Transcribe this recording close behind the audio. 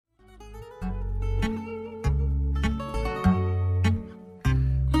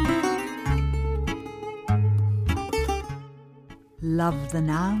Love the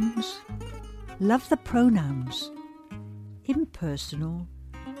nouns, love the pronouns, impersonal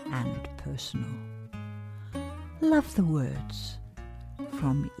and personal. Love the words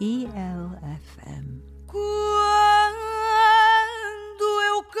from ELFM. Quando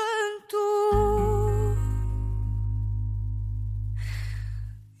eu canto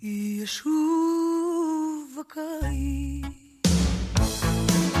e a chuva cai.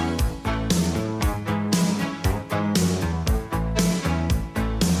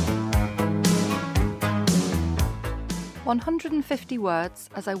 "150 Words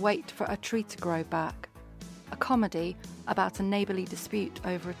as I Wait for a Tree to Grow Back", a comedy about a neighbourly dispute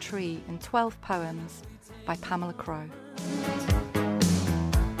over a tree in 12 poems by Pamela Crowe.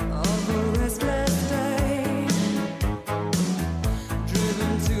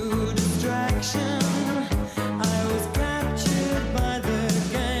 Driven to distraction, I was captured by the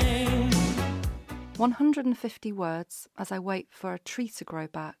game. 150 Words as I Wait for a Tree to Grow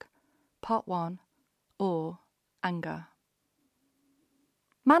Back, Part 1, or Anger.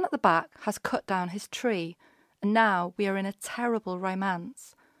 Man at the back has cut down his tree, and now we are in a terrible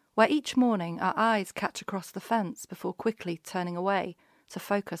romance, where each morning our eyes catch across the fence before quickly turning away to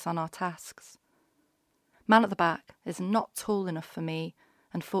focus on our tasks. Man at the back is not tall enough for me,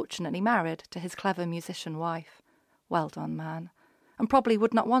 and fortunately married to his clever musician wife. Well done, man, and probably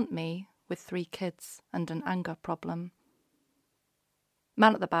would not want me, with 3 kids and an anger problem.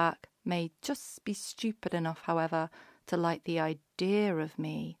 Man at the back may just be stupid enough, however, to like the idea of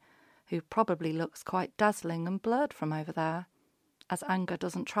me, who probably looks quite dazzling and blurred from over there, as anger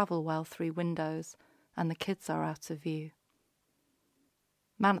doesn't travel well through windows and the kids are out of view.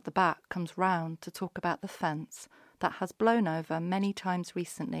 Man at the back comes round to talk about the fence that has blown over many times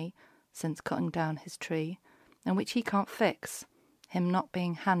recently since cutting down his tree, and which he can't fix, him not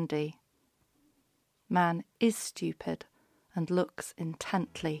being handy. Man is stupid and looks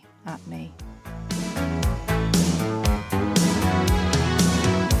intently at me.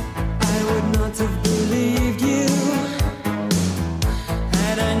 I would not have believed you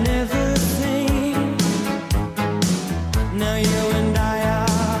had I never seen. Now you and I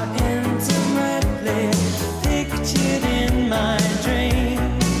are intimately pictured in my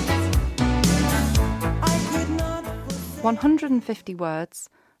dreams. I could not 150 Words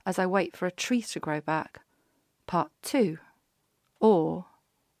as I Wait for a Tree to Grow Back, Part 2, or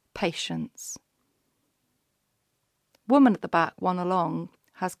Patience. Woman at the back won along,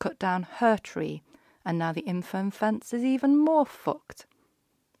 has cut down her tree, and now the infirm fence is even more fucked.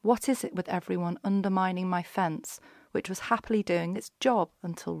 What is it with everyone undermining my fence, which was happily doing its job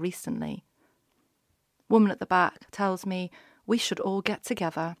until recently? Woman at the back tells me we should all get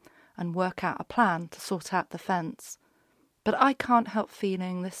together and work out a plan to sort out the fence. But I can't help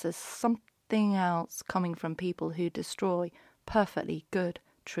feeling this is something else coming from people who destroy perfectly good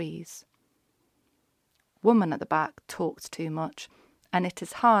trees. Woman at the back talks too much, and it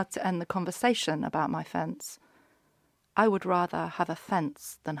is hard to end the conversation about my fence. I would rather have a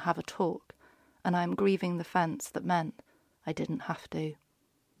fence than have a talk, and I am grieving the fence that meant I didn't have to.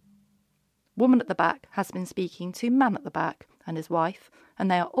 Woman at the back has been speaking to man at the back and his wife, and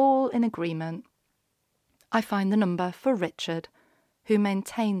they are all in agreement. I find the number for Richard, who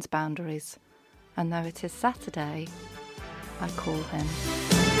maintains boundaries, and though it is Saturday, I call him.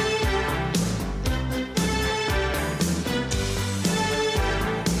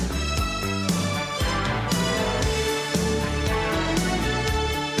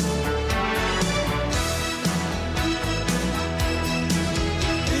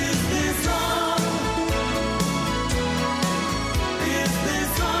 Is this all? Is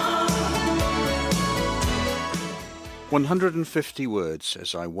this all? 150 Words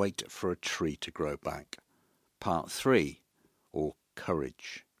as I Wait for a Tree to Grow Back, Part 3, or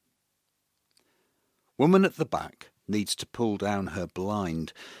Courage. Woman at the back needs to pull down her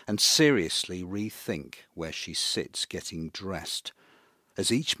blind and seriously rethink where she sits getting dressed,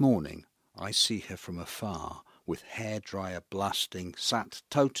 as each morning I see her from afar with hairdryer blasting, sat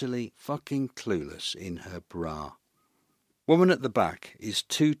totally fucking clueless in her bra. Woman at the back is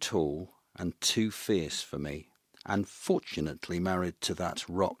too tall and too fierce for me, and fortunately married to that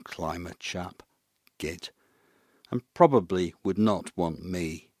rock climber chap, Git, and probably would not want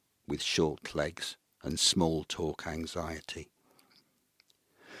me with short legs and small talk anxiety.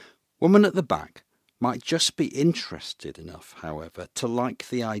 Woman at the back might just be interested enough, however, to like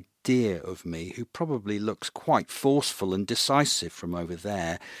the idea of me, who probably looks quite forceful and decisive from over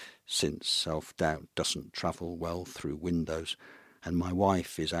there, since self-doubt doesn't travel well through windows and my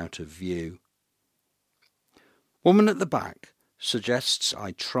wife is out of view. Woman at the back suggests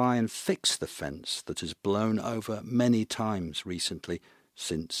I try and fix the fence that has blown over many times recently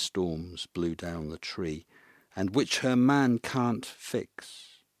since storms blew down the tree, and which her man can't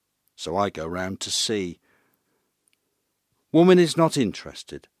fix. So I go round to see. Woman is not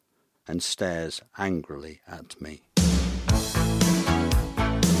interested and stares angrily at me.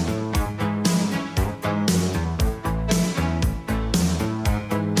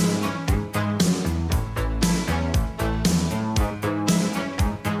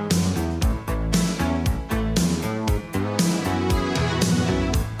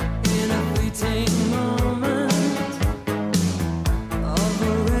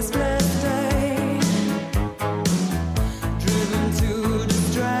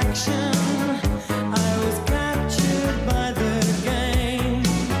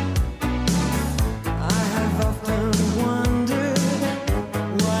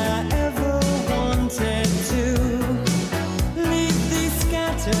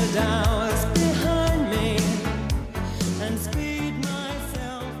 Hours behind me and speed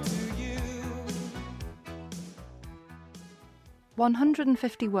myself to you.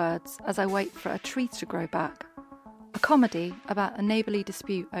 150 words as I wait for a tree to grow back. A comedy about a neighbourly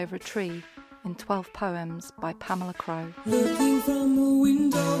dispute over a tree in 12 poems by Pamela Crowe. Looking from a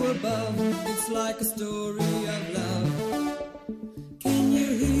window above, it's like a story of love. Can you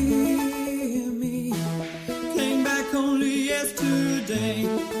hear me? Came back only yesterday.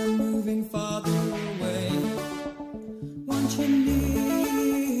 I'm moving farther away. Won't you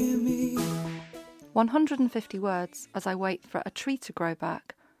near me? 150 words as I wait for a tree to grow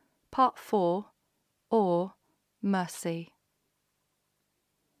back. Part 4, or Mercy.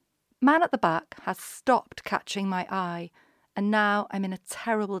 Man at the back has stopped catching my eye, and now I'm in a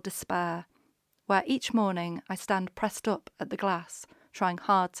terrible despair, where each morning I stand pressed up at the glass, trying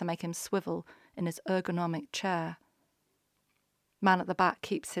hard to make him swivel in his ergonomic chair. Man at the back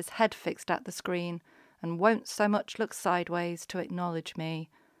keeps his head fixed at the screen and won't so much look sideways to acknowledge me.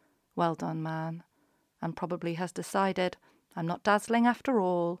 Well done, man. And probably has decided I'm not dazzling after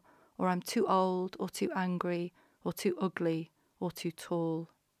all, or I'm too old or too angry or too ugly or too tall.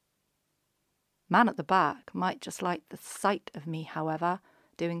 Man at the back might just like the sight of me, however,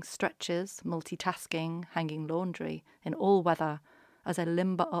 doing stretches, multitasking, hanging laundry in all weather as I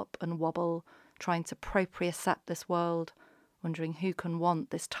limber up and wobble, trying to propriocept this world, wondering who can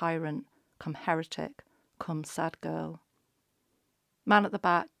want this tyrant, come heretic, come sad girl. Man at the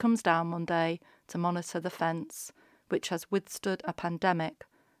back comes down one day to monitor the fence, which has withstood a pandemic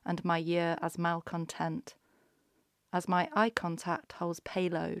and my year as malcontent. As my eye contact holds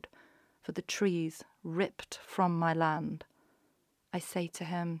payload for the trees ripped from my land, I say to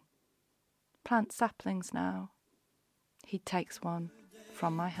him, "Plant saplings now." He takes one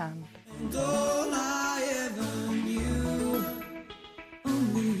from my hand. And all I ever knew,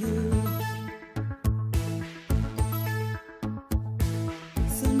 only you.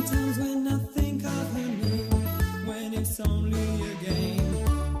 Sometimes when I think of her name, when it's only a game,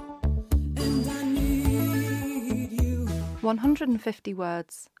 and I need you. 150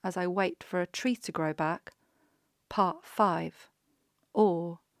 words as I wait for a tree to grow back. Part 5,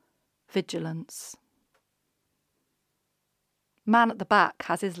 or Vigilance. Man at the back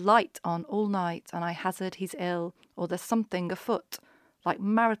has his light on all night, and I hazard he's ill, or there's something afoot, like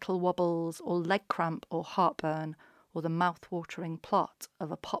marital wobbles, or leg cramp, or heartburn, or the mouth-watering plot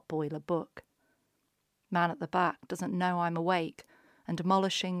of a potboiler book. Man at the back doesn't know I'm awake, and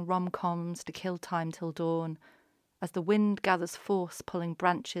demolishing rom-coms to kill time till dawn. As the wind gathers force, pulling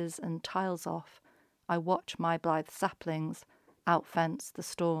branches and tiles off, I watch my blithe saplings outfence the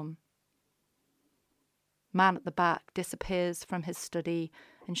storm. Man at the back disappears from his study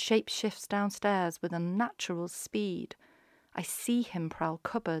and shape-shifts downstairs with unnatural speed. I see him prowl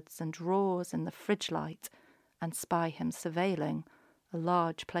cupboards and drawers in the fridge light and spy him surveilling a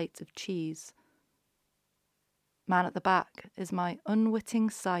large plate of cheese. Man at the back is my unwitting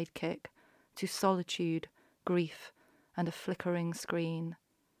sidekick to solitude, grief, and a flickering screen.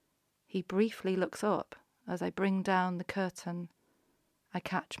 He briefly looks up as I bring down the curtain. I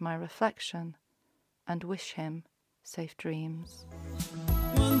catch my reflection and wish him safe dreams.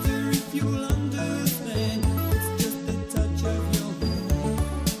 Wonder if you'll understand. It's just the touch of your hand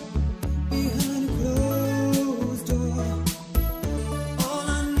behind a closed door. All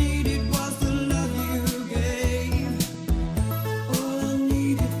I needed was the love you gave. All I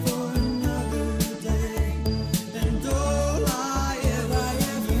needed for another day. And all I ever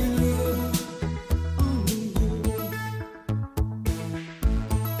knew, only you.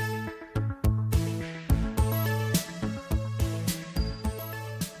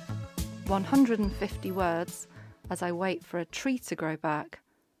 150 words as I wait for a tree to grow back.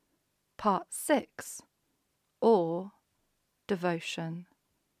 Part 6, or Devotion.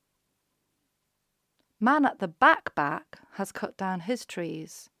 Man at the back has cut down his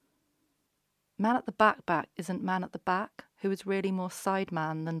trees. Man at the back isn't man at the back, who is really more side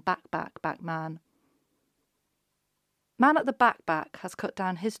man than back man. Man at the back has cut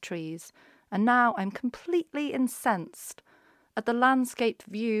down his trees, and now I'm completely incensed at the landscaped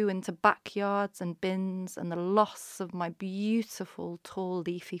view into backyards and bins and the loss of my beautiful tall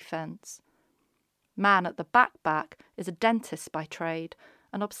leafy fence. Man at the back is a dentist by trade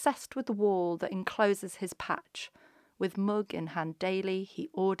and obsessed with the wall that encloses his patch. With mug in hand daily, he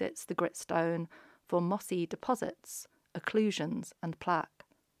audits the gritstone for mossy deposits, occlusions and plaque.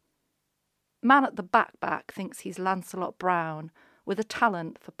 Man at the back thinks he's Lancelot Brown, with a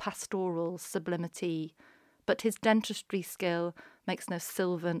talent for pastoral sublimity, but his dentistry skill makes no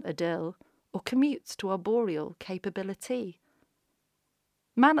sylvan idyll or commutes to arboreal capability.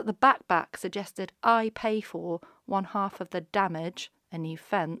 Man at the back suggested I pay for 1/2 of the damage, a new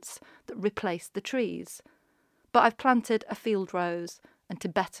fence, that replaced the trees. But I've planted a field rose and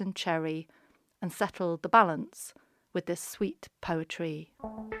Tibetan cherry and settled the balance with this sweet poetry.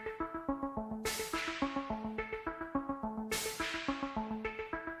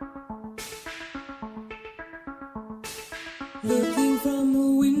 Looking from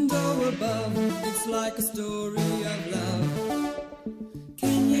a window above, it's like a story of love.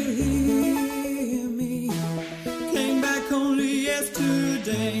 Can you hear me? Came back only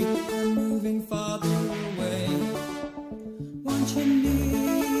yesterday. I'm moving farther away. Want you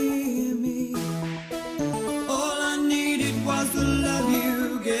near me? All I needed was the love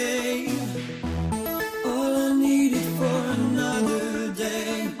you gave. All I needed for another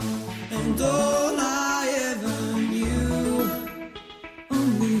day. And all I ever knew,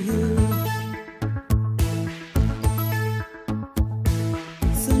 only you.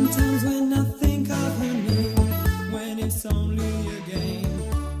 Sometimes when I think of her name, when it's only a game,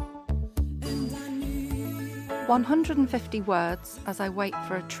 and I need 150 words as I wait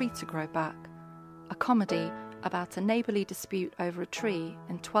for a tree to grow back, a comedy about a neighbourly dispute over a tree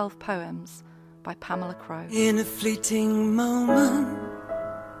in 12 poems by Pamela Crowe. In a fleeting moment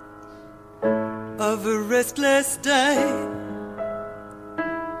of a restless day,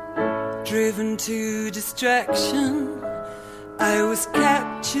 driven to distraction, I was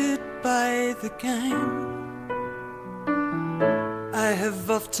captured by the game. I have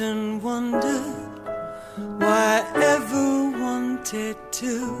often wondered why I ever wanted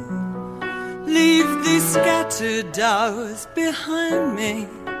to leave these scattered hours behind me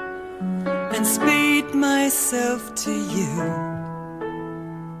and speed myself to you.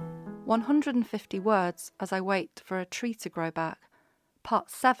 150 words as I wait for a tree to grow back, Part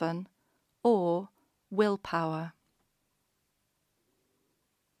 7, or Willpower.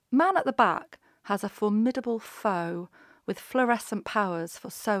 Man at the back has a formidable foe with fluorescent powers for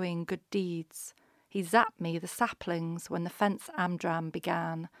sowing good deeds. He zapped me the saplings when the fence amdram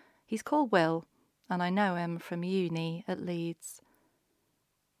began. He's called Will, and I know him from uni at Leeds.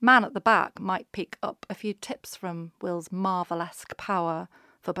 Man at the back might pick up a few tips from Will's marvelesque power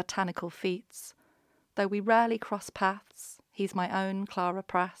for botanical feats. Though we rarely cross paths, he's my own Clara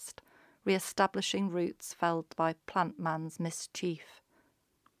Prest, re-establishing roots felled by plant man's mischief.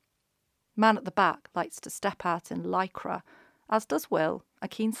 Man at the back likes to step out in lycra, as does Will, a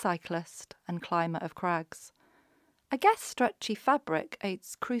keen cyclist and climber of crags. I guess stretchy fabric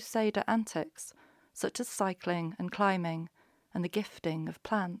aids crusader antics, such as cycling and climbing, and the gifting of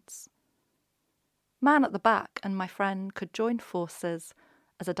plants. Man at the back and my friend could join forces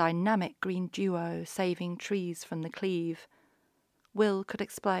as a dynamic green duo saving trees from the cleave. Will could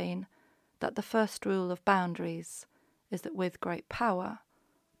explain that the first rule of boundaries is that with great power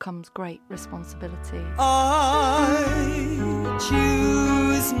comes great responsibility. I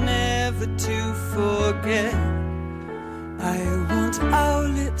choose never to forget. I want our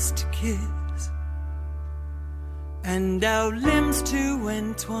lips to kiss and our limbs to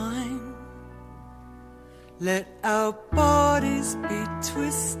entwine. Let our bodies be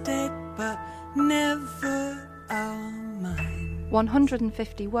twisted, but never our mind.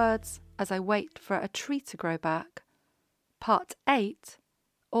 150 words as I wait for a tree to grow back, Part 8,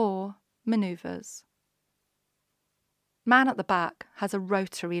 or Manoeuvres. Man at the back has a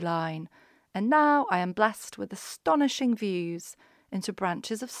rotary line, and now I am blessed with astonishing views into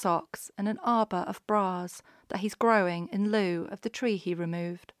branches of socks and an arbour of bras that he's growing in lieu of the tree he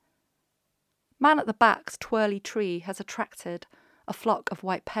removed. Man at the back's twirly tree has attracted a flock of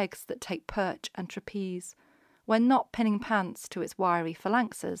white pegs that take perch and trapeze. When not pinning pants to its wiry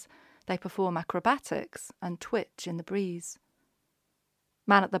phalanxes, They perform acrobatics and twitch in the breeze.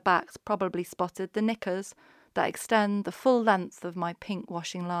 Man at the back's probably spotted the knickers that extend the full length of my pink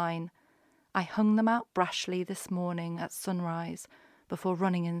washing line. I hung them out brashly this morning at sunrise before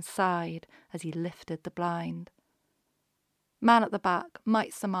running inside as he lifted the blind. Man at the back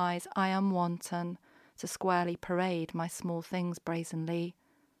might surmise I am wanton to squarely parade my small things brazenly,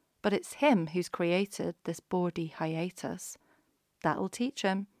 but it's him who's created this bawdy hiatus. That'll teach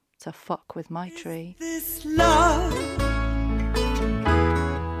him to fuck with my tree. Is this love?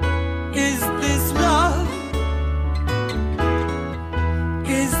 Is this love?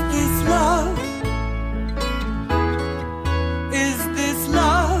 Is this love? Is this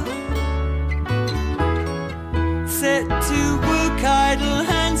love? Set to work, idle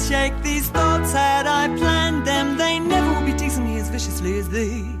handshake. These thoughts, had I planned them, they never will be teasing me as viciously as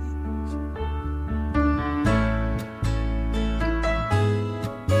these.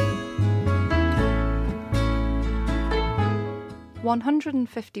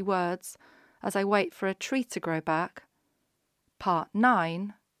 150 words as I wait for a tree to grow back. Part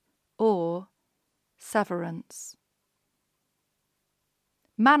 9, or Severance.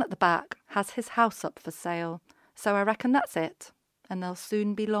 Man at the back has his house up for sale, so I reckon that's it, and they'll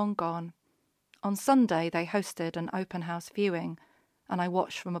soon be long gone. On Sunday they hosted an open house viewing, and I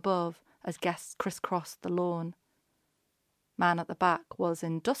watched from above as guests crisscrossed the lawn. Man at the back was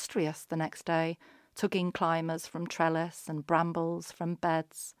industrious the next day, tugging climbers from trellis and brambles from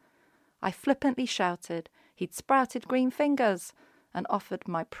beds. I flippantly shouted he'd sprouted green fingers and offered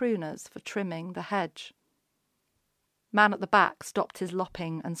my pruners for trimming the hedge. Man at the back stopped his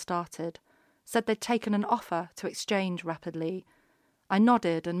lopping and started, said they'd taken an offer to exchange rapidly. I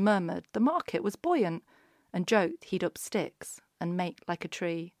nodded and murmured the market was buoyant, and joked he'd up sticks and make like a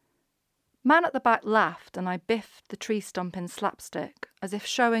tree. Man at the back laughed, and I biffed the tree stump in slapstick, as if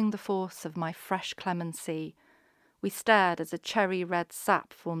showing the force of my fresh clemency. We stared as a cherry-red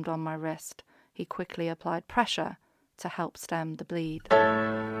sap formed on my wrist. He quickly applied pressure to help stem the bleed.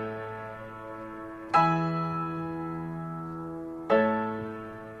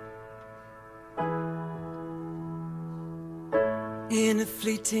 In a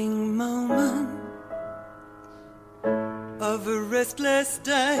fleeting moment of a restless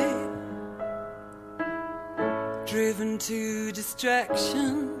day, driven to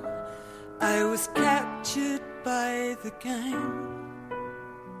distraction, I was captured by the game.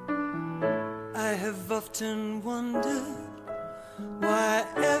 I have often wondered why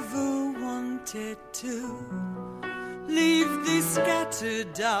I ever wanted to leave these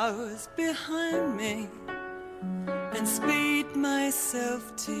scattered hours behind me and speed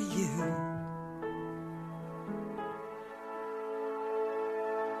myself to you.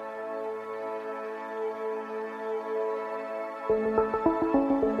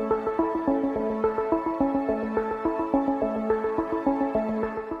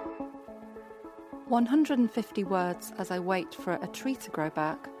 "150 Words as I Wait for a Tree to Grow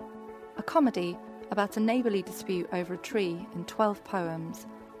Back," a comedy about a neighbourly dispute over a tree in 12 poems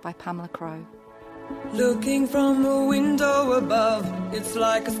by Pamela Crowe. Looking from a window above, it's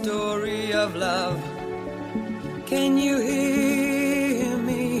like a story of love. Can you hear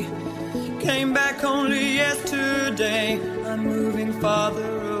me? Came back only yesterday. I'm moving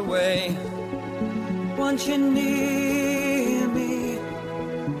farther away. Want you near me?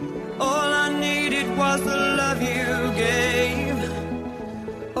 All I needed was the love you gave.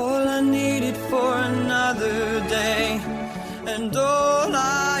 All I needed for another day. And all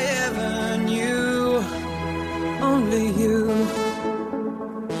I ever knew, only you.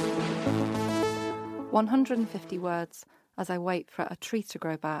 150 Words as I Wait for a Tree to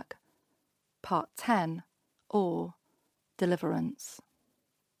Grow Back, Part 10, or Deliverance.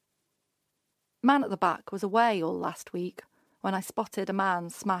 Man at the back was away all last week when I spotted a man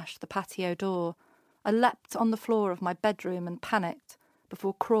smash the patio door. I leapt on the floor of my bedroom and panicked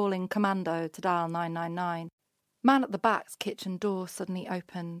before crawling commando to dial 999. Man at the back's kitchen door suddenly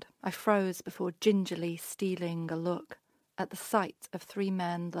opened. I froze before gingerly stealing a look at the sight of 3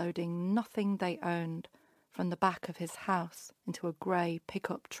 men loading nothing they owned from the back of his house into a grey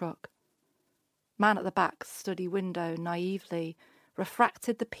pickup truck. Man at the back's study window naively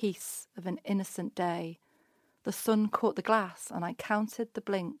refracted the peace of an innocent day. The sun caught the glass and I counted the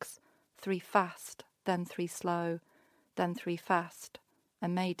blinks, 3 fast, then 3 slow, then 3 fast, a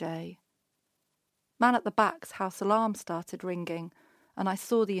Mayday. Man at the back's house alarm started ringing, and I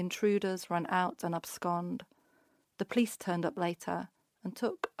saw the intruders run out and abscond. The police turned up later and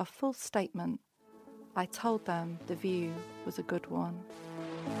took a full statement. I told them the view was a good one.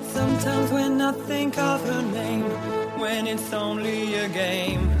 Sometimes when I think of her name, when it's only a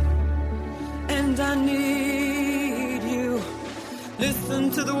game, and I need you. Listen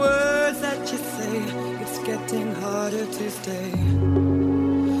to the words that you say, it's getting harder to stay.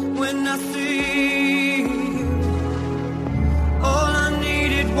 When I see you, all I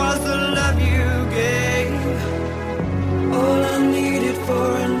needed was the love you gave. All I needed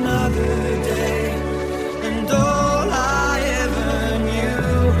for another day, and all I ever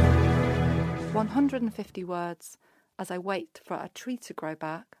knew. 150 words as I wait for a tree to grow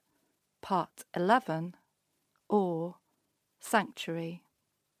back. Part 11, or Sanctuary.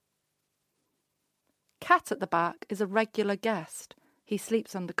 Cat at the back is a regular guest. He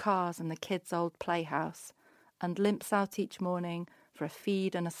sleeps under cars in the kids' old playhouse and limps out each morning for a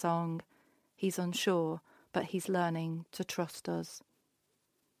feed and a song. He's unsure, but he's learning to trust us.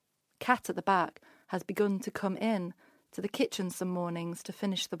 Cat at the back has begun to come in to the kitchen some mornings to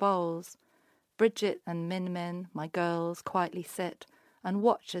finish the bowls. Bridget and Min Min, my girls, quietly sit and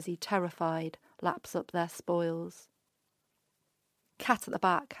watch as he, terrified, laps up their spoils. Cat at the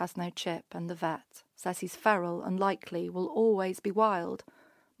back has no chip, and the vet says he's feral and likely will always be wild.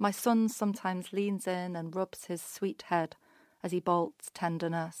 My son sometimes leans in and rubs his sweet head as he bolts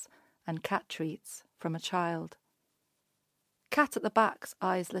tenderness and cat treats from a child. Cat at the back's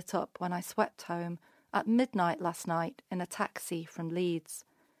eyes lit up when I swept home at midnight last night in a taxi from Leeds.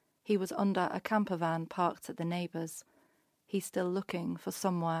 He was under a camper van parked at the neighbour's. He's still looking for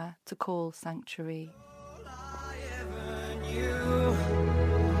somewhere to call sanctuary. All I ever knew,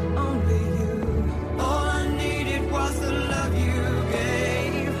 only you. All I needed was the love you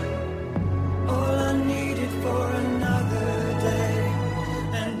gave. All I needed for another day,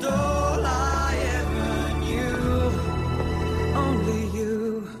 and all I ever knew, only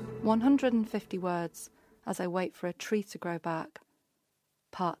you. 150 words as I wait for a tree to grow back.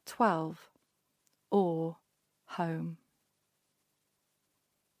 Part 12, or Home.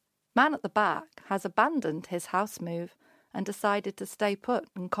 Man at the back has abandoned his house move and decided to stay put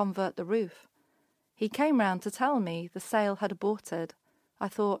and convert the roof. He came round to tell me the sale had aborted. I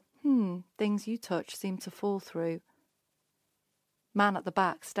thought, things you touch seem to fall through. Man at the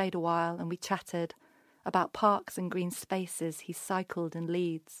back stayed a while and we chatted about parks and green spaces he cycled in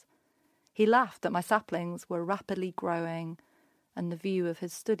Leeds. He laughed that my saplings were rapidly growing and the view of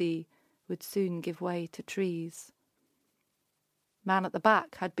his study would soon give way to trees. Man at the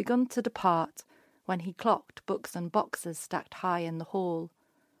back had begun to depart when he clocked books and boxes stacked high in the hall.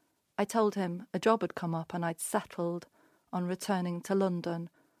 I told him a job had come up and I'd settled on returning to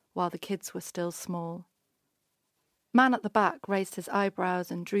London while the kids were still small. Man at the back raised his eyebrows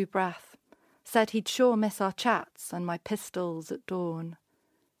and drew breath, said he'd sure miss our chats and my pistols at dawn.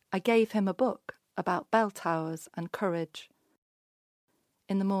 I gave him a book about bell towers and courage.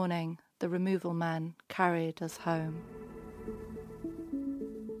 In the morning, the removal men carried us home.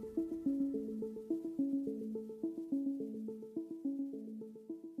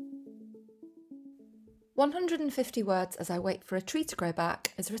 150 words as I wait for a tree to grow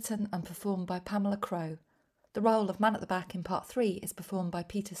back is written and performed by Pamela Crowe. The role of Man at the Back in Part 3 is performed by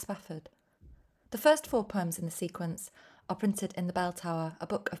Peter Spafford. The first 4 poems in the sequence are printed in The Bell Tower, a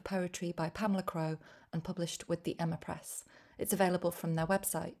book of poetry by Pamela Crowe and published with the Emma Press. It's available from their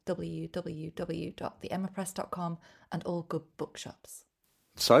website, www.theemmapress.com, and all good bookshops.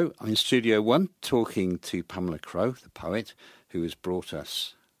 So, I'm in Studio 1 talking to Pamela Crowe, the poet, who has brought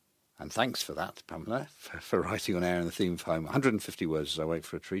us, and thanks for that, Pamela, for writing on air in the theme of home. 150 words as I wait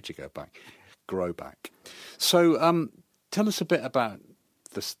for a tree to grow back. So, tell us a bit about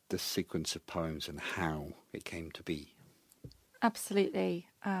this sequence of poems and how it came to be. Absolutely.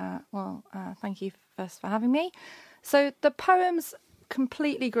 Thank you first for having me. So the poems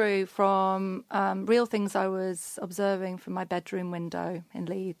completely grew from real things I was observing from my bedroom window in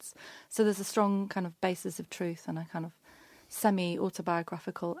Leeds. So there's a strong kind of basis of truth and a kind of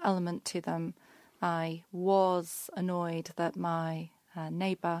semi-autobiographical element to them. I was annoyed that my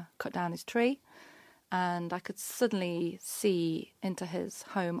neighbour cut down his tree, and I could suddenly see into his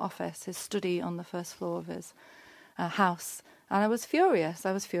home office, his study on the first floor of his house. And I was furious,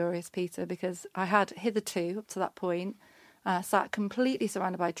 Peter, because I had hitherto, up to that point, sat completely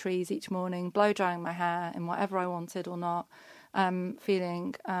surrounded by trees each morning, blow-drying my hair in whatever I wanted or not,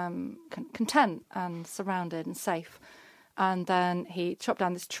 feeling content and surrounded and safe. And then he chopped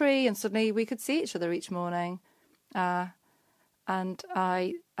down this tree and suddenly we could see each other each morning. And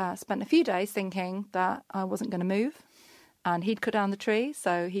I spent a few days thinking that I wasn't going to move and he'd cut down the tree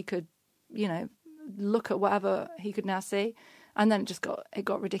so he could, look at whatever he could now see. And then it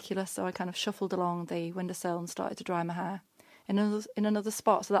got ridiculous, so I kind of shuffled along the windowsill and started to dry my hair in another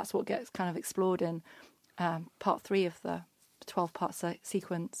spot. So that's what gets kind of explored in part 3 of the 12-part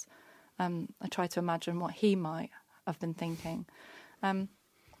sequence. I try to imagine what he might have been thinking. And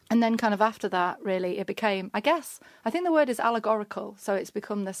then kind of after that, really, it became, I think the word is allegorical. So it's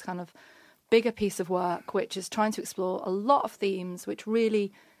become this kind of bigger piece of work, which is trying to explore a lot of themes which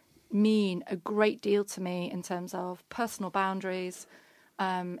really mean a great deal to me in terms of personal boundaries,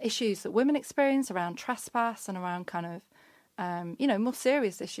 issues that women experience around trespass and around kind of, more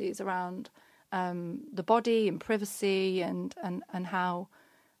serious issues around the body and privacy and how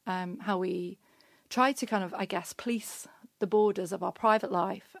we try to kind of, I guess, police the borders of our private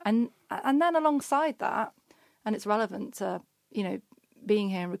life. And then alongside that, and it's relevant to,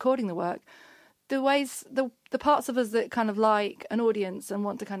 being here and recording the work, the ways, the parts of us that kind of like an audience and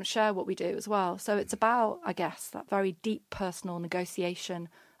want to kind of share what we do as well. So it's about, I guess, that very deep personal negotiation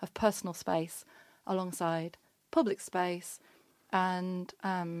of personal space alongside public space and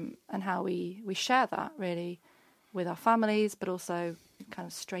how we share that really with our families, but also kind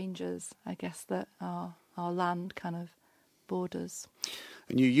of strangers, I guess, that our land kind of borders.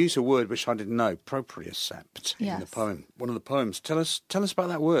 And you use a word which I didn't know, propriocept, in the poem. One of the poems. Tell us about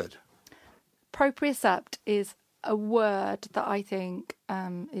that word. Propriocept is a word that I think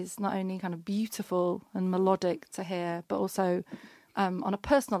is not only kind of beautiful and melodic to hear, but also on a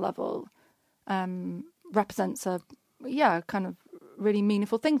personal level represents a kind of really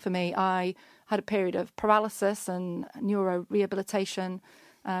meaningful thing for me. I had a period of paralysis and neuro-rehabilitation,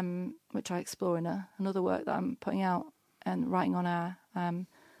 which I explore in another work that I'm putting out and writing on air,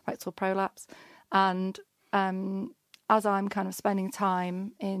 rectal prolapse. And as I'm kind of spending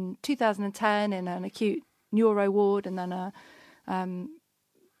time in 2010 in an acute neuro ward and then a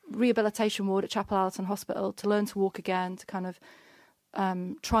rehabilitation ward at Chapel Allerton Hospital to learn to walk again, to kind of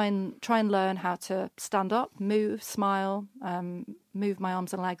try and learn how to stand up, move, smile, move my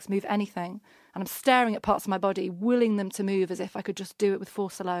arms and legs, move anything. And I'm staring at parts of my body, willing them to move as if I could just do it with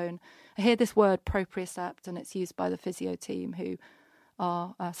force alone. I hear this word propriocept, and it's used by the physio team who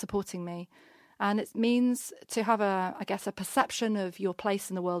are supporting me. And it means to have a perception of your place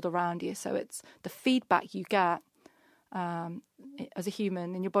in the world around you. So it's the feedback you get as a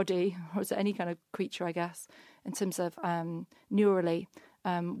human in your body, or as any kind of creature, I guess, in terms of neurally,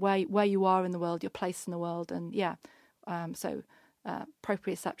 where you are in the world, your place in the world. And so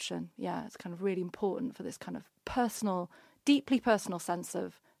proprioception, it's kind of really important for this kind of personal, deeply personal sense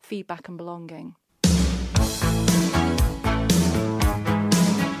of feedback and belonging.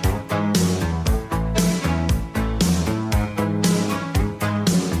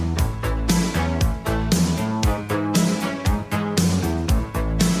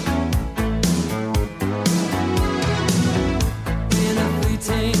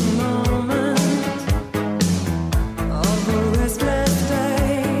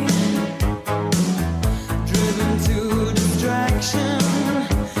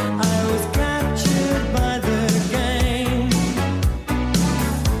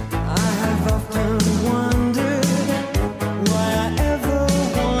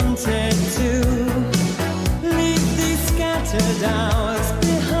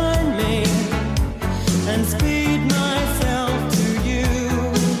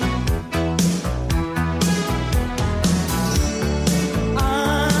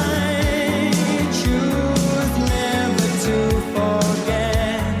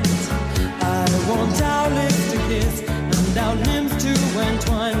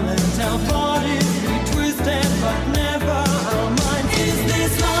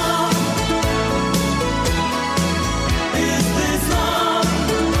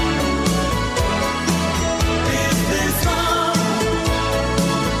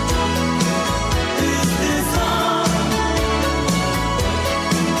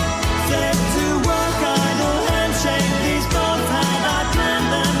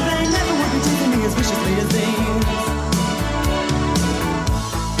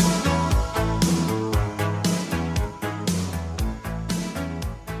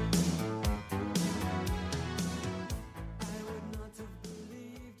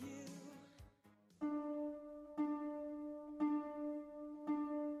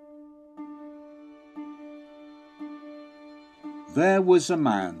 There Was a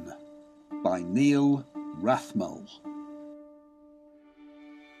Man by Neil Rathmell.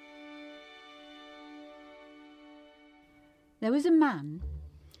 There was a man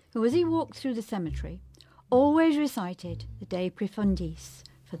who, as he walked through the cemetery, always recited the De Profundis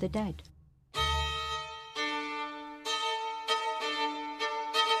for the dead.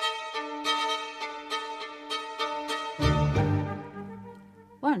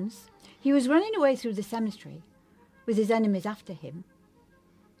 Once, he was running away through the cemetery with his enemies after him,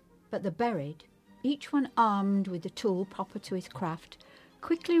 but the buried, each one armed with the tool proper to his craft,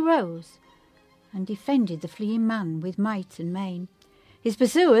 quickly rose and defended the fleeing man with might and main. His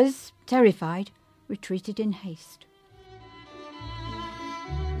pursuers, terrified, retreated in haste.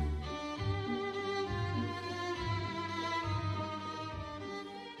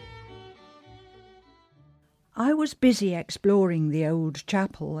 I was busy exploring the old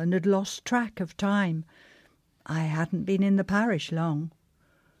chapel and had lost track of time. I hadn't been in the parish long.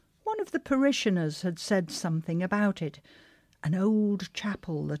 One of the parishioners had said something about it, an old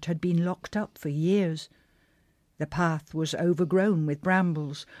chapel that had been locked up for years. The path was overgrown with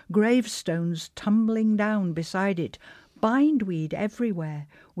brambles, gravestones tumbling down beside it, bindweed everywhere,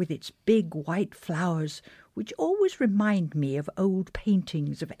 with its big white flowers, which always remind me of old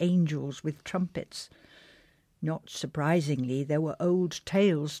paintings of angels with trumpets. Not surprisingly, there were old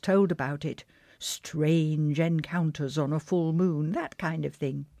tales told about it, strange encounters on a full moon, that kind of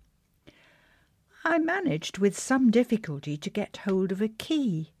thing. I managed with some difficulty to get hold of a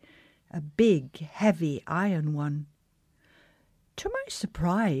key, a big, heavy iron one. To my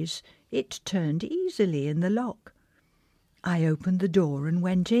surprise, it turned easily in the lock. I opened the door and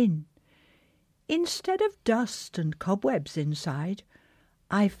went in. Instead of dust and cobwebs inside,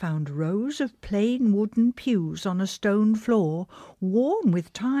 I found rows of plain wooden pews on a stone floor, worn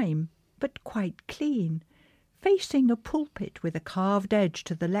with time, but quite clean, facing a pulpit with a carved edge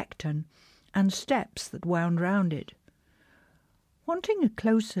to the lectern and steps that wound round it. Wanting a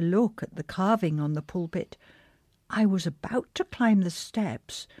closer look at the carving on the pulpit, I was about to climb the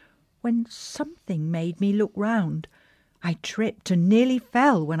steps when something made me look round. I tripped and nearly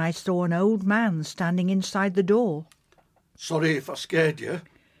fell when I saw an old man standing inside the door. Sorry if I scared you.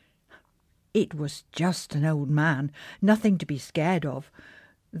 It was just an old man, nothing to be scared of,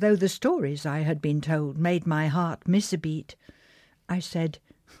 though the stories I had been told made my heart miss a beat. I said,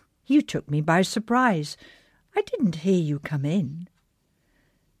 "You took me by surprise. I didn't hear you come in."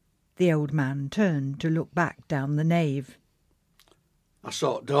 The old man turned to look back down the nave. I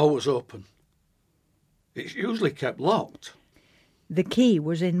saw the door was open. It's usually kept locked. The key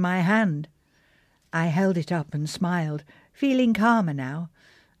was in my hand. I held it up and smiled, feeling calmer now.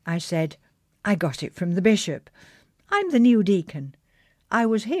 I said, "I got it from the bishop. I'm the new deacon. I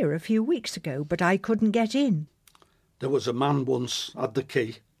was here a few weeks ago, but I couldn't get in." There was a man once had the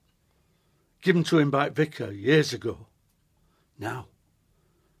key, given to him by vicar years ago. Now,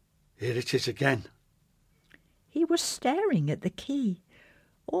 here it is again. He was staring at the key,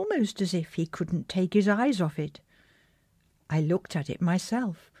 almost as if he couldn't take his eyes off it. I looked at it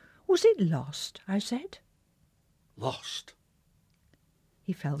myself. "Was it lost?" I said. Lost.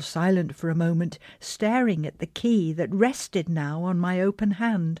 He fell silent for a moment, staring at the key that rested now on my open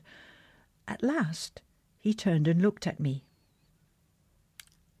hand. At last he turned and looked at me.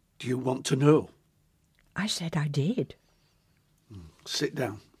 Do you want to know? I said I did. Sit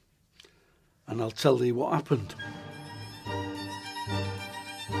down, and I'll tell thee what happened.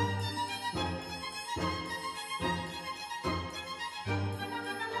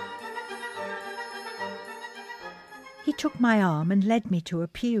 He took my arm and led me to a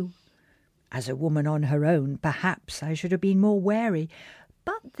pew. As a woman on her own, perhaps I should have been more wary,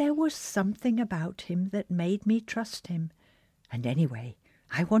 but there was something about him that made me trust him. And anyway,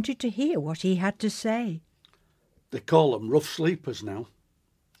 I wanted to hear what he had to say. They call them rough sleepers now.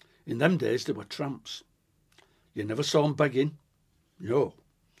 In them days they were tramps. You never saw them begging. No,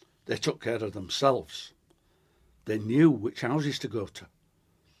 they took care of themselves. They knew which houses to go to.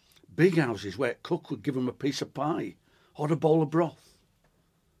 Big houses where cook would give them a piece of pie or a bowl of broth.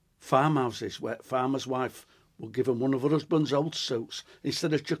 Farmhouses where farmer's wife would give them one of her husband's old suits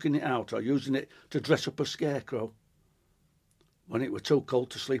instead of chucking it out or using it to dress up a scarecrow. When it were too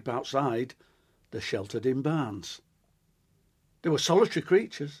cold to sleep outside, they sheltered in barns. They were solitary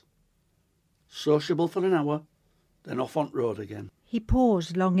creatures, sociable for an hour, then off on the road again. He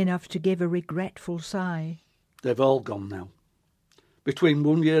paused long enough to give a regretful sigh. They've all gone now. Between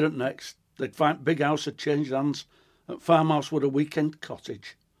one year and next, they'd find big house had changed hands, and farmhouse were a weekend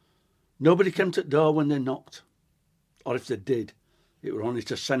cottage. Nobody came to the door when they knocked, or if they did, it were only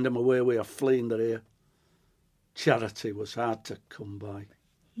to send them away with a flea in their ear. Charity was hard to come by.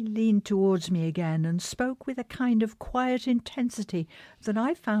 He leaned towards me again and spoke with a kind of quiet intensity that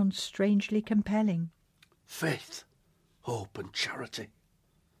I found strangely compelling. Faith, hope and charity.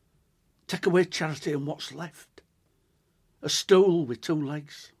 Take away charity and what's left? A stool with two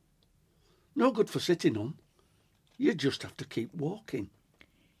legs. No good for sitting on. You just have to keep walking.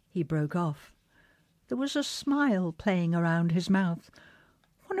 He broke off. There was a smile playing around his mouth,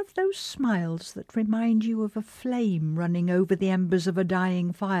 one of those smiles that remind you of a flame running over the embers of a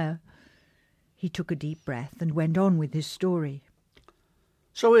dying fire. He took a deep breath and went on with his story.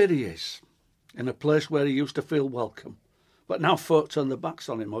 So here he is, in a place where he used to feel welcome, but now folk turn their backs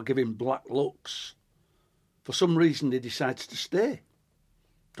on him or give him black looks. For some reason he decides to stay.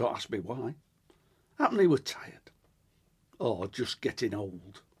 Don't ask me why. Happen he was tired. Or just getting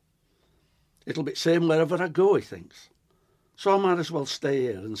old. It'll be the same wherever I go, he thinks. So I might as well stay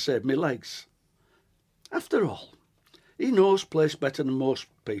here and save me legs. After all, he knows place better than most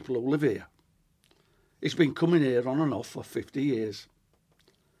people who live here. He's been coming here on and off for 50 years.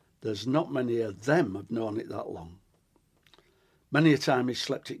 There's not many of them have known it that long. Many a time he's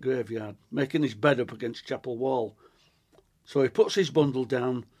slept at graveyard, making his bed up against chapel wall. So he puts his bundle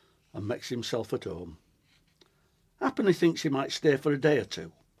down and makes himself at home. Happen he thinks he might stay for a day or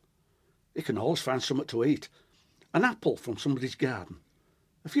two. He can always find something to eat. An apple from somebody's garden,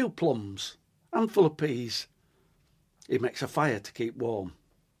 a few plums, a handful of peas. He makes a fire to keep warm.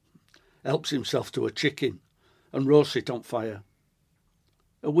 Helps himself to a chicken and roasts it on fire.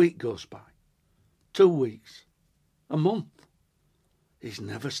 A week goes by. 2 weeks. A month. He's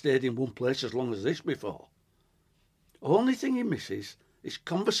never stayed in one place as long as this before. Only thing he misses is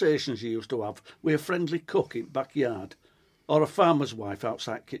conversations he used to have with a friendly cook in backyard or a farmer's wife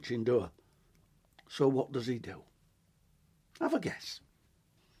outside kitchen door. So what does he do? Have a guess.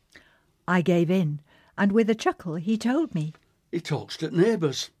 I gave in, and with a chuckle he told me. He talks to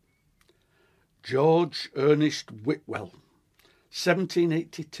neighbours. George Ernest Whitwell,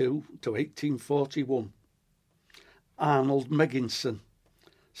 1782 to 1841. Arnold Megginson,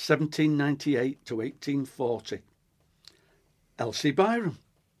 1798 to 1840. Elsie Byrom,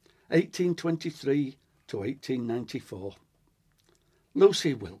 1823 to 1894.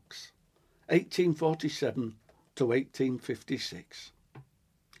 Lucy Wilkes, 1847 to 1856.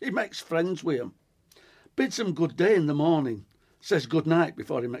 He makes friends with 'em, bids 'em good day in the morning, says good night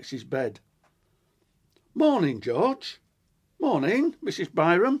before he makes his bed. Morning, George. Morning, Mrs.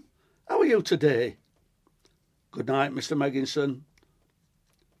 Byrom. How are you today? Good night, Mr. Megginson.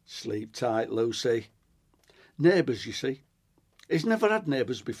 Sleep tight, Lucy. Neighbours, you see. He's never had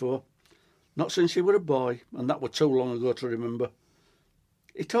neighbours before, not since he were a boy, and that were too long ago to remember.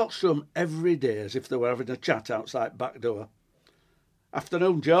 He talks to 'em every day as if they were having a chat outside back door.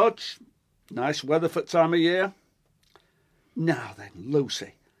 Afternoon, George. Nice weather for time of year. Now then,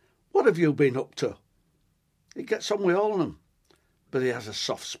 Lucy, what have you been up to? He gets on with all of them, but he has a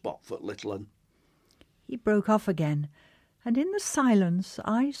soft spot for little 'un. He broke off again, and in the silence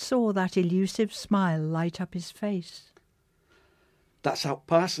I saw that elusive smile light up his face. That's how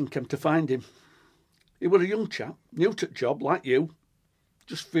Parson came to find him. He were a young chap, new to the job, like you,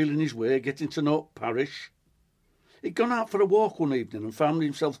 just feeling his way, getting to know parish. He'd gone out for a walk one evening and found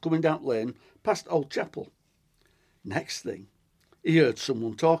himself coming down lane past Old Chapel. Next thing, he heard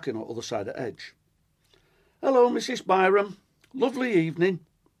someone talking on the other side of the edge. Hello, Mrs. Byrom. Lovely evening.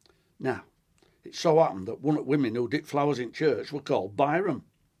 Now, it so happened that one of the women who did flowers in church were called Byrom.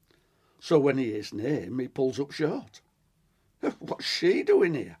 So when he hears name, he pulls up short. What's she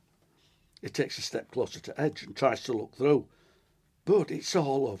doing here? He takes a step closer to edge and tries to look through, but it's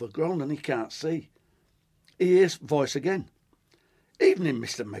all overgrown and he can't see. He hears voice again. Evening,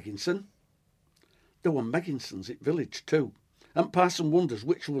 Mr. Megginson. There were Megginsons at village too, and Parson wonders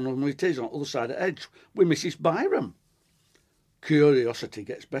which one of them it is on the other side of the edge with Mrs. Byrom. Curiosity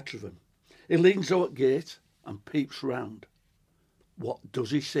gets better of him. He leans out at gate and peeps round. What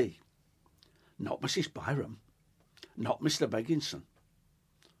does he see? Not Mrs. Byrom, not Mr. Megginson.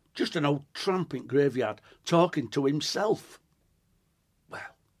 Just an old tramp in graveyard talking to himself.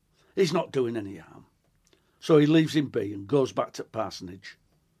 Well, he's not doing any harm, so he leaves him be and goes back to the parsonage.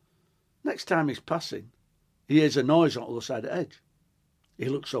 Next time he's passing, he hears a noise on the other side of the edge. He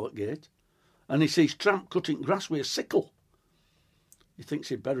looks out at gate, and he sees Tramp cutting grass with a sickle. He thinks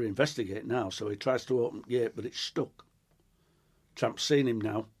he'd better investigate now, so he tries to open the gate, but it's stuck. Tramp's seen him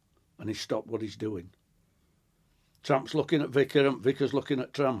now, and he's stopped what he's doing. Tramp's looking at Vicar, and Vicar's looking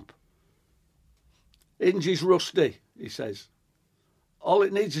at Tramp. Hinge is rusty, he says. All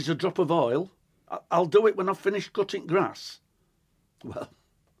it needs is a drop of oil. I'll do it when I've finished cutting grass. Well,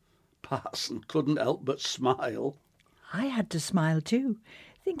 Parson couldn't help but smile. I had to smile too,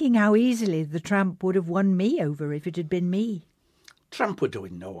 thinking how easily the tramp would have won me over if it had been me. Tramp were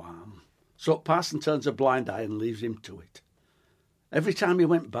doing no harm, so Parson turns a blind eye and leaves him to it. Every time he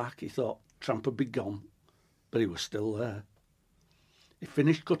went back, he thought Tramp would be gone, but he was still there. He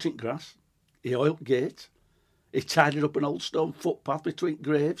finished cutting grass, he oiled gate, he tidied up an old stone footpath between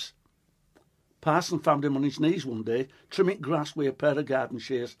graves. Parson found him on his knees one day, trimming grass with a pair of garden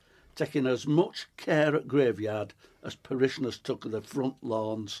shears, taking as much care at graveyard as parishioners took of the front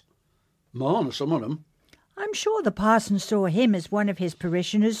lawns. More than some of them. I'm sure the parson saw him as one of his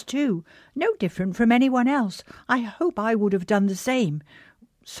parishioners too, no different from anyone else. I hope I would have done the same.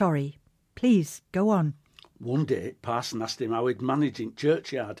 Sorry, please go on. One day, parson asked him how he'd manage in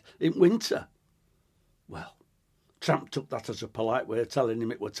churchyard in winter. Well, Tramp took that as a polite way of telling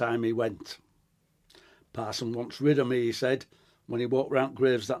him it was time he went. Parson wants rid of me, he said, when he walked round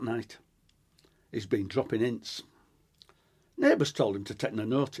graves that night. He's been dropping hints. Neighbours told him to take no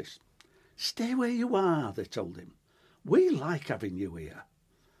notice. Stay where you are, they told him. We like having you here.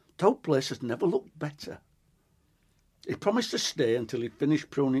 The whole place has never looked better. He promised to stay until he'd finished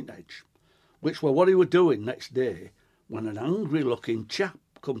pruning hedge, which were what he was doing next day when an angry-looking chap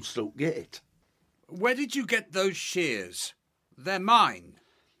comes through gate. Where did you get those shears? They're mine.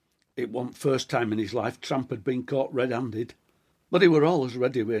 It wasn't first time in his life Tramp had been caught red-handed, but he were always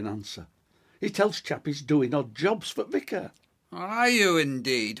ready with an answer. He tells chap he's doing odd jobs for vicar. Are you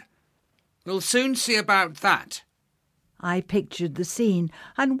indeed? We'll soon see about that. I pictured the scene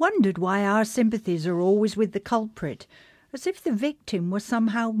and wondered why our sympathies are always with the culprit, as if the victim was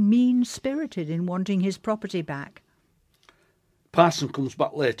somehow mean-spirited in wanting his property back. Parson comes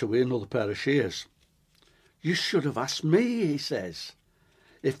back later with another pair of shears. You should have asked me, he says.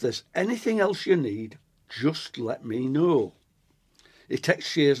 If there's anything else you need, just let me know. He takes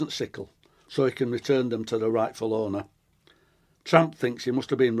shears and sickle, so he can return them to the rightful owner. Tramp thinks he must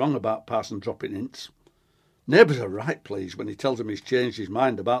have been wrong about parson dropping hints. Neighbours are right pleased when he tells them he's changed his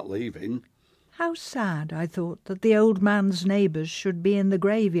mind about leaving. How sad, I thought, that the old man's neighbours should be in the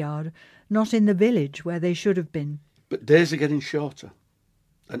graveyard, not in the village where they should have been. But days are getting shorter,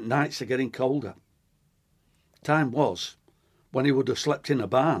 and nights are getting colder. Time was when he would have slept in a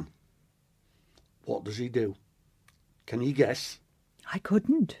barn. What does he do? Can you guess? I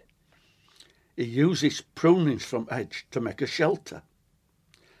couldn't. He uses prunings from hedge to make a shelter.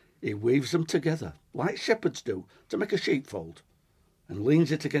 He weaves them together, like shepherds do, to make a sheepfold, and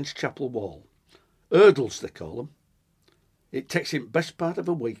leans it against chapel wall. Hurdles, they call them. It takes him best part of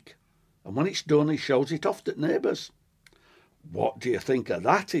a week, and when it's done, he shows it off to neighbours. What do you think of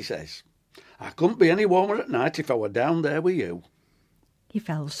that, he says. I couldn't be any warmer at night if I were down there with you. He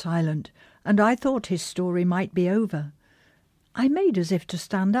fell silent, and I thought his story might be over. I made as if to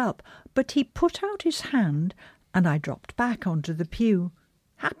stand up, but he put out his hand, and I dropped back onto the pew,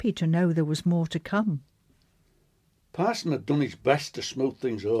 happy to know there was more to come. Parson had done his best to smooth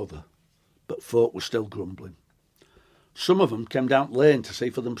things over, but folk were still grumbling. Some of them came down lane to see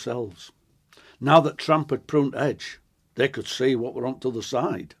for themselves. Now that Tramp had pruned hedge, they could see what were on the other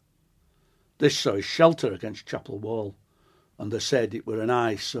side. This saw his shelter against chapel wall, and they said it were an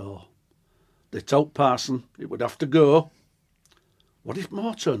eyesore. They told Parson it would have to go. What if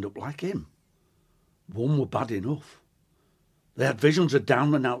more turned up like him? One were bad enough. They had visions of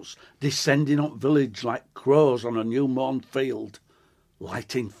down and outs descending on village like crows on a new-mown field,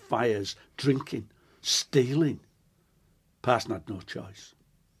 lighting fires, drinking, stealing. Parson had no choice.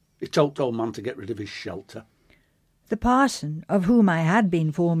 He told the old man to get rid of his shelter. The parson, of whom I had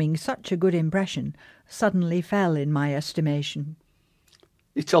been forming such a good impression, suddenly fell in my estimation.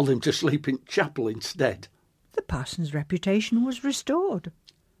 He told him to sleep in chapel instead. The parson's reputation was restored.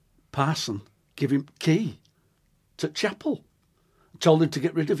 Parson gave him key to chapel, told him to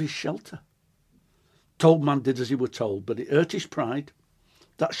get rid of his shelter. The old man did as he were told, but it hurt his pride.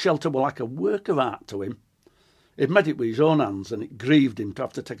 That shelter were like a work of art to him. He'd made it with his own hands, and it grieved him to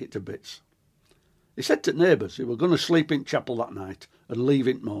have to take it to bits. He said to neighbours he were going to sleep in chapel that night and leave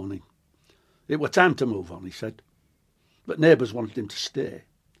in morning. It were time to move on, he said, but neighbours wanted him to stay.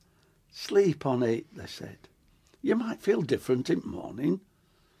 Sleep on it, they said. You might feel different in morning.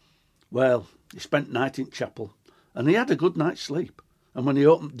 Well, he spent night in chapel, and he had a good night's sleep, and when he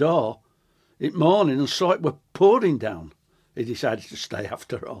opened the door in morning and saw it were pouring down, he decided to stay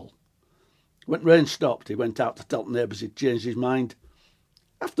after all. When rain stopped, he went out to tell neighbours he'd changed his mind.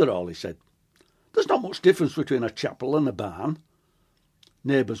 After all, he said, there's not much difference between a chapel and a barn.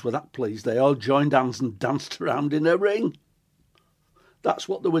 Neighbours were that pleased they all joined hands and danced around in a ring. That's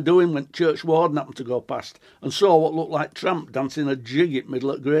what they were doing when church warden happened to go past and saw what looked like Tramp dancing a jig in middle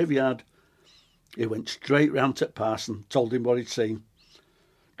of the graveyard. He went straight round to parson, told him what he'd seen.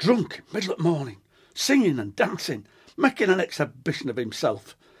 Drunk, middle of the morning, singing and dancing, making an exhibition of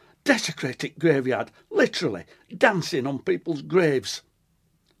himself. Desecrated graveyard, literally, dancing on people's graves.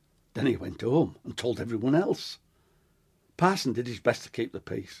 Then he went home and told everyone else. Parson did his best to keep the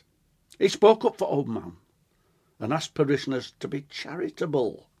peace. He spoke up for old man and asked parishioners to be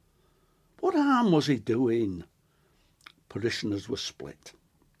charitable. What harm was he doing? Parishioners were split.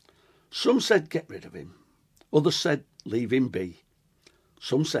 Some said get rid of him. Others said leave him be.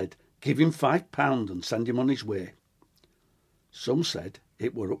 Some said give him £5 and send him on his way. Some said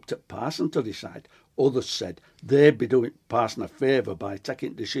it were up to Parson to decide. Others said they'd be doing Parson a favour by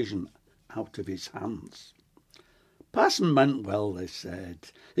taking decision out of his hands. Parson meant well, they said.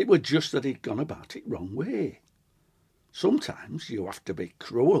 It were just that he'd gone about it wrong way. Sometimes you have to be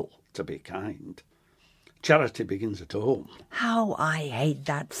cruel to be kind. Charity begins at home. How I hate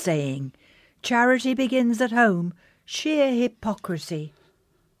that saying. Charity begins at home. Sheer hypocrisy.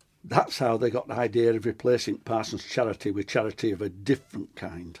 That's how they got the idea of replacing Parson's charity with charity of a different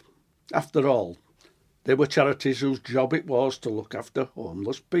kind. After all, they were charities whose job it was to look after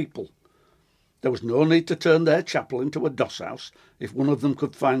homeless people. There was no need to turn their chapel into a doss house if one of them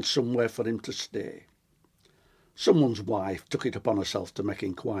could find somewhere for him to stay. Someone's wife took it upon herself to make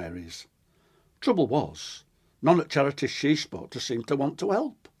inquiries. Trouble was, none at charities she spoke to seemed to want to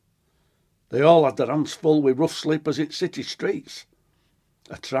help. They all had their hands full with rough sleepers in city streets.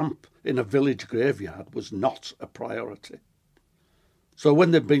 A tramp in a village graveyard was not a priority. So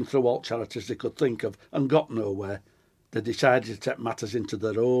when they'd been through all charities they could think of and got nowhere, they decided to take matters into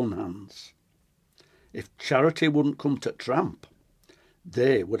their own hands. If charity wouldn't come to tramp,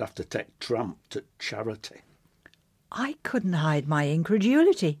 they would have to take tramp to charity. I couldn't hide my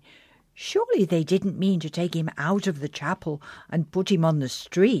incredulity. Surely they didn't mean to take him out of the chapel and put him on the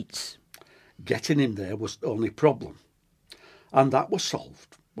streets. Getting him there was the only problem, and that was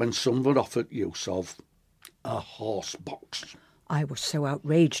solved when someone offered use of a horse box. I was so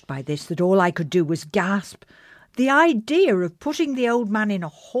outraged by this that all I could do was gasp. The idea of putting the old man in a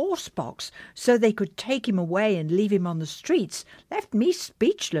horse box so they could take him away and leave him on the streets left me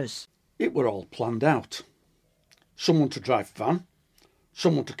speechless. It were all planned out. Someone to drive van,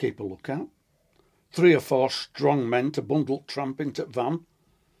 someone to keep a lookout, 3 or 4 strong men to bundle tramp into van.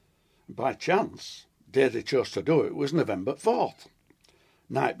 By chance, the day they chose to do it was November 4th,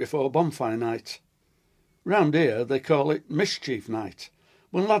 night before bonfire night. Round here they call it mischief night,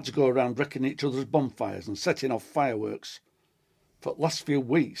 when lads go around wrecking each other's bonfires and setting off fireworks. For the last few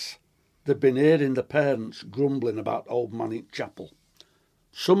weeks they've been hearing the parents grumbling about old man in chapel.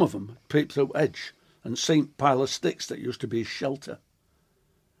 Some of them peeped through edge and seen pile of sticks that used to be his shelter.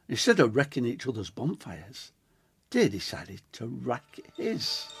 Instead of wrecking each other's bonfires, they decided to wreck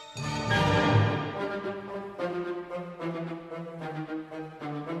his.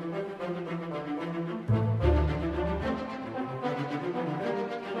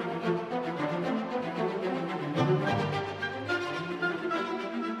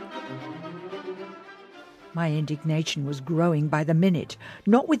 My indignation was growing by the minute,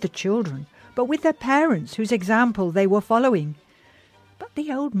 not with the children, but with their parents whose example they were following. But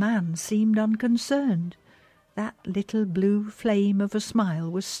the old man seemed unconcerned. That little blue flame of a smile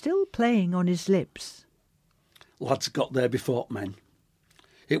was still playing on his lips. Lads got there before men.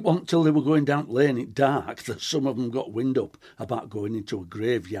 It wasn't till they were going down the lane at dark that some of them got wind up about going into a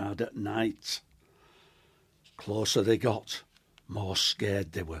graveyard at night. Closer they got, more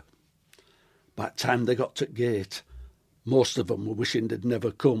scared they were. By the time they got to the gate, most of them were wishing they'd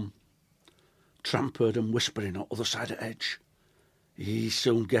never come. Tramp heard them whispering on the other side of the edge. He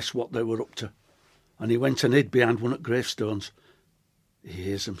soon guessed what they were up to, and he went and hid behind one of the gravestones. He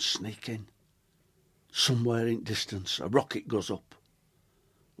hears them sneaking. Somewhere in distance, a rocket goes up.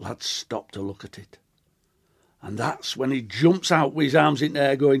 Lads stop to look at it. And that's when he jumps out with his arms in the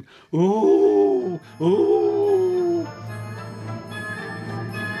air going, "Ooh, ooh."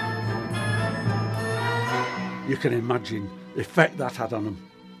 You can imagine the effect that had on them.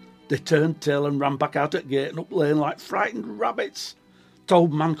 They turned tail and ran back out at the gate and up lane like frightened rabbits. The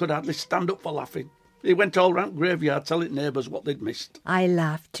old man could hardly stand up for laughing. He went all round the graveyard telling neighbours what they'd missed. I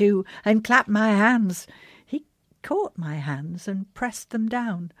laughed too and clapped my hands. He caught my hands and pressed them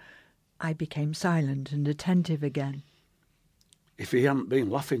down. I became silent and attentive again. If he hadn't been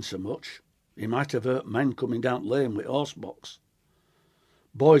laughing so much, he might have hurt men coming down the lane with horsebox.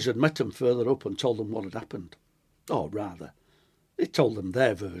 Boys had met them further up and told them what had happened. Or rather, they told them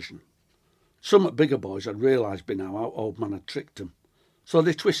their version. Some of the bigger boys had realised by now how old man had tricked them, so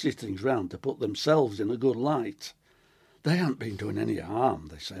they twisted things round to put themselves in a good light. They hadn't been doing any harm,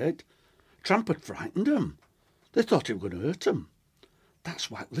 they said. Tramp had frightened them. They thought he was going to hurt them. That's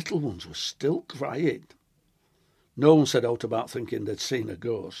why little ones were still crying. No one said out about thinking they'd seen a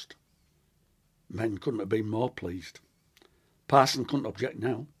ghost. Men couldn't have been more pleased. Parson couldn't object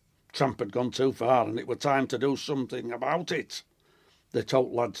now. Tramp had gone too far and it was time to do something about it. They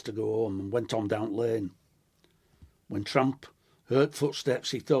told lads to go home and went on down the lane. When Tramp heard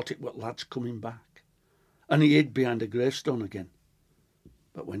footsteps, he thought it were lads coming back, and he hid behind a gravestone again.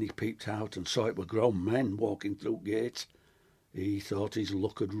 But when he peeped out and saw it were grown men walking through gates, He thought his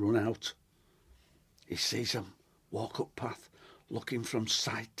luck had run out. He sees 'em walk up path, looking from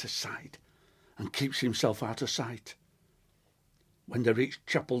side to side, and keeps himself out of sight. When they reach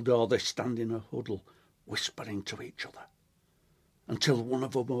chapel door, they stand in a huddle, whispering to each other, until one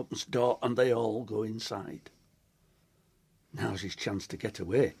of 'em opens the door and they all go inside. Now's his chance to get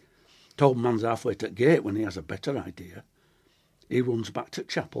away. Told man's halfway to the gate when he has a better idea. He runs back to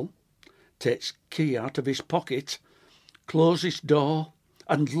chapel, takes key out of his pocket, closes door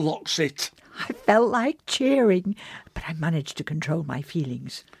and locks it. I felt like cheering, but I managed to control my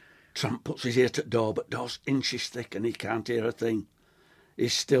feelings. Tramp puts his ear to the door, but door's inches thick and he can't hear a thing.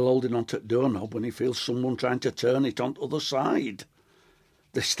 He's still holding on to the doorknob when he feels someone trying to turn it on the other side.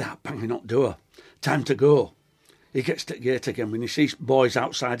 They start banging on the door. Time to go. He gets to the gate again when he sees boys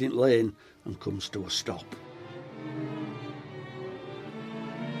outside in the lane and comes to a stop.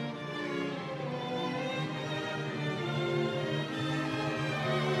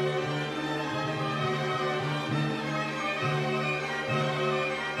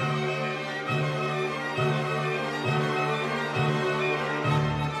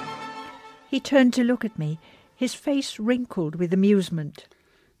 He turned to look at me, his face wrinkled with amusement.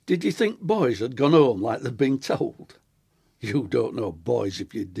 Did you think boys had gone home like they'd been told? You don't know boys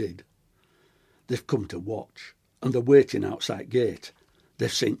if you did. They've come to watch, and they're waiting outside gate.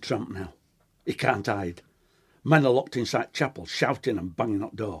 They've seen Tramp now. He can't hide. Men are locked inside chapel, shouting and banging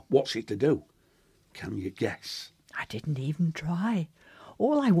at door. What's he to do? Can you guess? I didn't even try.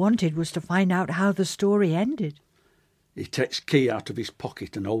 All I wanted was to find out how the story ended. He takes key out of his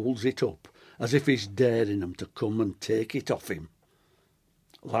pocket and holds it up, as if he's daring them to come and take it off him.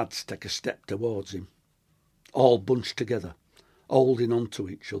 Lads take a step towards him, all bunched together, holding on to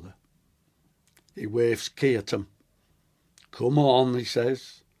each other. He waves key at them. Come on, he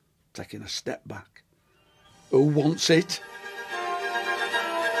says, taking a step back. Who wants it?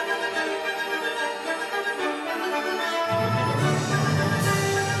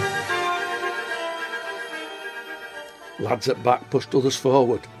 Lads at back pushed others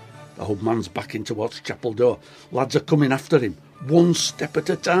forward. The old man's backing towards chapel door. Lads are coming after him, one step at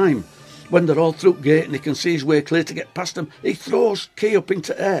a time. When they're all through the gate and he can see his way clear to get past them, he throws key up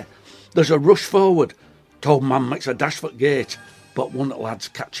into air. There's a rush forward. Old man makes a dash for the gate, but one of the lads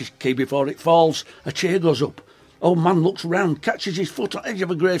catches key before it falls. A chair goes up. Old man looks round, catches his foot on the edge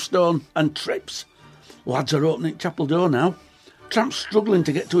of a gravestone and trips. Lads are opening chapel door now. Tramp's struggling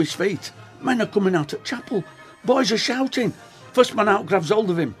to get to his feet. Men are coming out at chapel. Boys are shouting. First man out grabs hold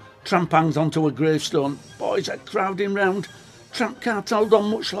of him. Tramp hangs onto a gravestone. Boys are crowding round. Tramp can't hold on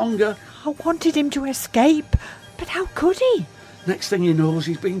much longer. I wanted him to escape, but how could he? Next thing he knows,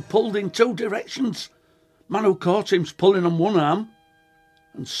 he's being pulled in two directions. Man who caught him's pulling on one arm,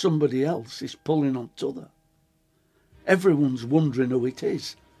 and somebody else is pulling on t'other. Everyone's wondering who it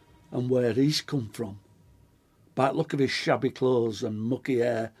is and where he's come from. By the look of his shabby clothes and mucky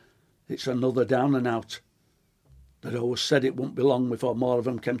hair, it's another down and out. They'd always said it wouldn't be long before more of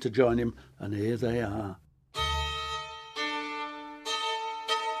them came to join him, and here they are.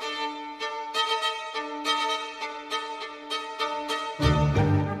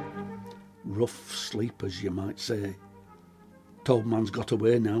 Rough sleepers, you might say. Told man's got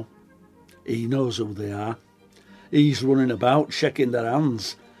away now. He knows who they are. He's running about, shaking their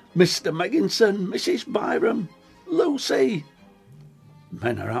hands. Mr. Megginson, Mrs. Byram, Lucy.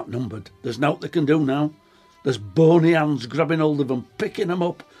 Men are outnumbered. There's naught they can do now. There's bony hands grabbing hold of them, picking them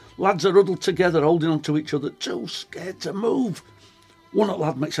up. Lads are huddled together, holding on to each other, too scared to move. One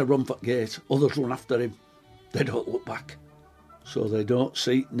lad makes a run for the gate, others run after him. They don't look back, so they don't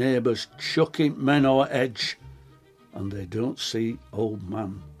see neighbours chucking men o'er edge, and they don't see old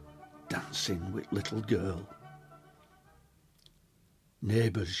man dancing with little girl.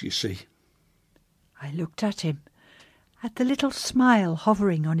 Neighbours, you see. I looked at him, at the little smile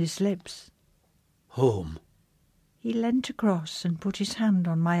hovering on his lips. Home. He leant across and put his hand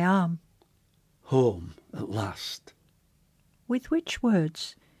on my arm. Home at last. With which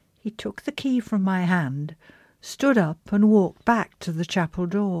words he took the key from my hand, stood up and walked back to the chapel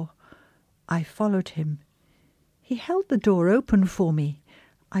door. I followed him. He held the door open for me.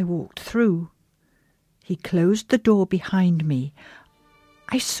 I walked through. He closed the door behind me.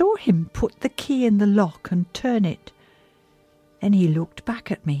 I saw him put the key in the lock and turn it. Then he looked back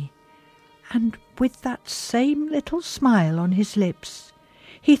at me, and with that same little smile on his lips,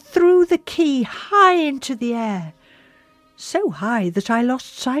 he threw the key high into the air, so high that I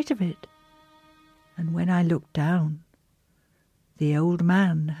lost sight of it. And when I looked down, the old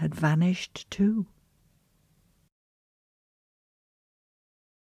man had vanished too.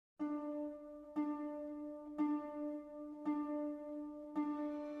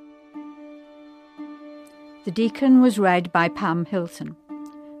 The Deacon was read by Pam Hilton.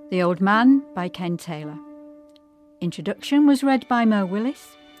 The Old Man by Ken Taylor. Introduction was read by Mo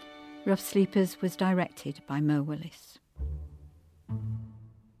Willis. Rough Sleepers was directed by Mo Willis.